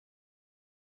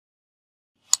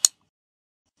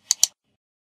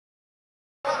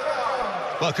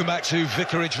Welcome back to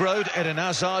Vicarage Road. Eden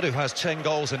Hazard, who has 10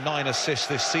 goals and 9 assists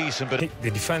this season. But the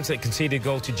defence that conceded a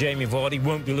goal to Jamie Vardy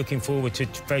won't be looking forward to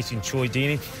facing Troy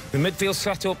Deeney. The midfield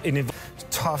sat up in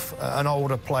tough, an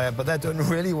older player, but they're doing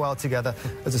really well together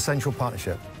as a central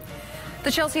partnership.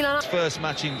 The Chelsea lineup. First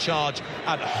match in charge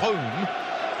at home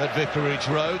at Vicarage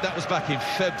Road. That was back in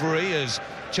February as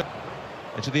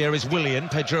into the air is Willian.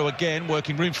 Pedro again,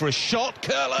 working room for a shot.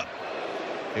 Curler.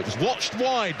 It was watched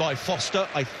wide by Foster,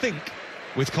 I think,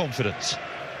 with confidence.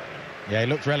 Yeah, he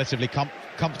looked relatively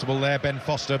comfortable there, Ben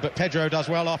Foster, but Pedro does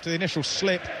well after the initial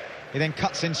slip. He then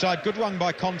cuts inside. Good run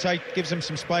by Conte, gives him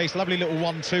some space. Lovely little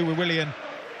 1-2 with Willian,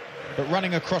 but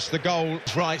running across the goal.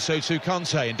 Right, so to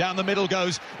Conte, and down the middle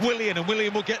goes Willian, and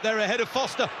Willian will get there ahead of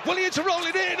Foster. Willian to roll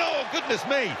it in. Oh, goodness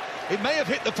me. It may have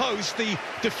hit the post. The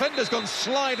defender's gone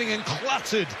sliding and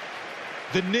clattered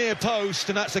the near post,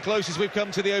 and that's the closest we've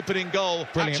come to the opening goal.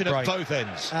 Brilliant action break. At both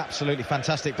ends. Absolutely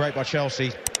fantastic break by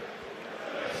Chelsea.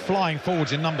 Flying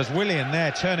forwards in numbers. Willian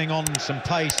there turning on some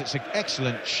pace. It's an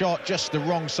excellent shot, just the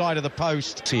wrong side of the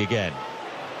post. See again.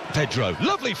 Pedro,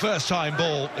 lovely first time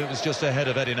ball. It was just ahead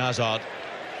of Eden Hazard.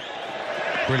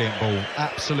 Brilliant ball,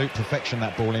 absolute perfection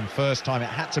that ball in first time. It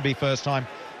had to be first time.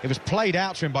 It was played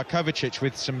out to him by Kovacic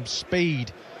with some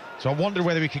speed. So I wonder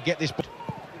whether he could get this ball.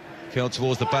 Killed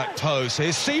towards the back post.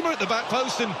 Here's Seamer at the back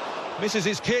post and misses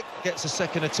his kick. Gets a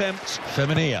second attempt.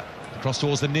 Femenia across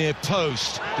towards the near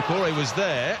post. Decore was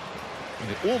there. And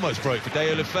it almost broke for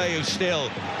Deulofeu still.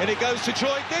 And it goes to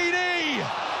Troy Deeney.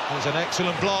 There's an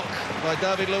excellent block by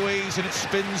David Luiz, and it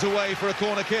spins away for a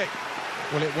corner kick.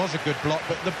 Well, it was a good block,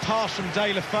 but the pass from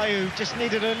Deulofeu just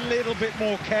needed a little bit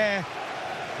more care.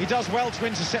 He does well to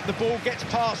intercept the ball, gets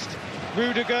past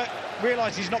Rudiger,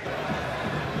 realises he's not...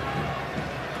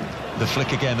 The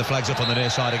flick again, the flag's up on the near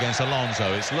side against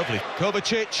Alonso. It's lovely.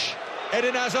 Kovacic,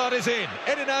 Eden Hazard is in.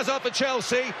 Eden Hazard for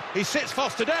Chelsea. He sits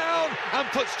Foster down and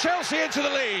puts Chelsea into the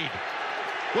lead.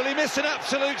 Well, he missed an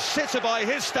absolute sitter by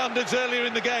his standards earlier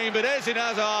in the game, but Eden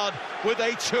Hazard with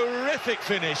a terrific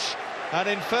finish. And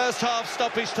in first half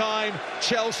stoppage time,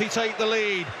 Chelsea take the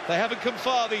lead. They haven't come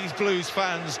far, these Blues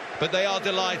fans, but they are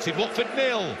delighted. Watford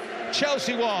 0,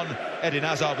 Chelsea 1. Eden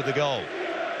Hazard with the goal.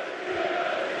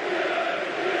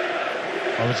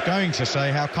 I was going to say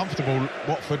how comfortable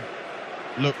Watford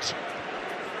looked,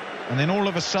 and then all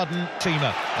of a sudden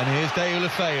Seamer, and here's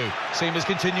Deulofeu. Seamer's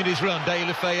continued his run.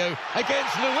 Deulofeu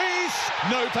against Luiz.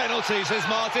 No penalty, says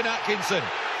Martin Atkinson.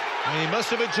 And he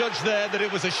must have adjudged there that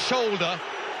it was a shoulder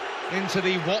into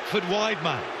the Watford wide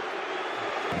man.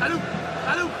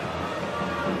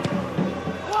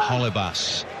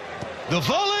 Holebas. The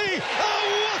volley! Oh,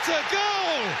 what a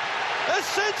goal! A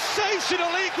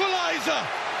sensational equaliser!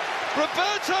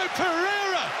 Roberto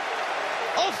Pereira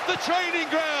off the training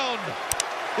ground.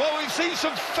 Well, we've seen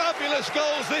some fabulous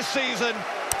goals this season.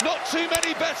 Not too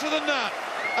many better than that.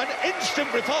 An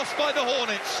instant riposte by the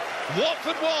Hornets.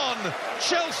 Watford 1,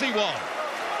 Chelsea 1.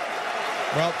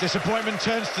 Well, disappointment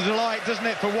turns to delight, doesn't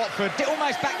it, for Watford? It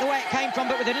almost back the way it came from,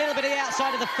 but with a little bit of the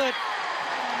outside of the foot.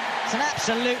 It's an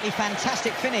absolutely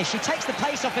fantastic finish. He takes the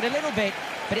pace off it a little bit,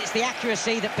 but it's the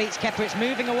accuracy that beats Kepa. It's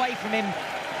moving away from him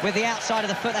with the outside of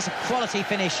the foot. That's a quality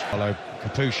finish. Although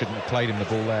Capoue shouldn't have played him the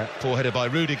ball there. Poor header by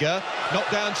Rudiger.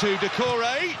 Knocked down to Decore.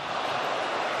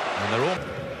 And they're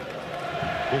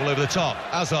all over the top.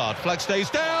 Hazard, flag stays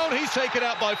down. He's taken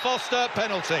out by Foster.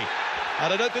 Penalty.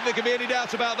 And I don't think there can be any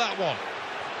doubt about that one.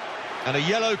 And a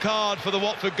yellow card for the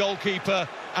Watford goalkeeper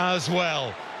as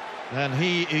well. And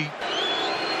he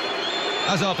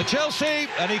Hazard for Chelsea,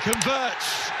 and he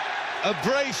converts. A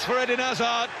brace for Eden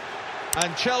Hazard.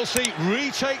 And Chelsea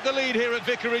retake the lead here at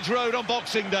Vicarage Road on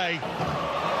Boxing Day.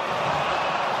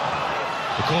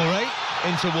 Decore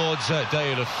in towards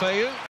Deulofeu.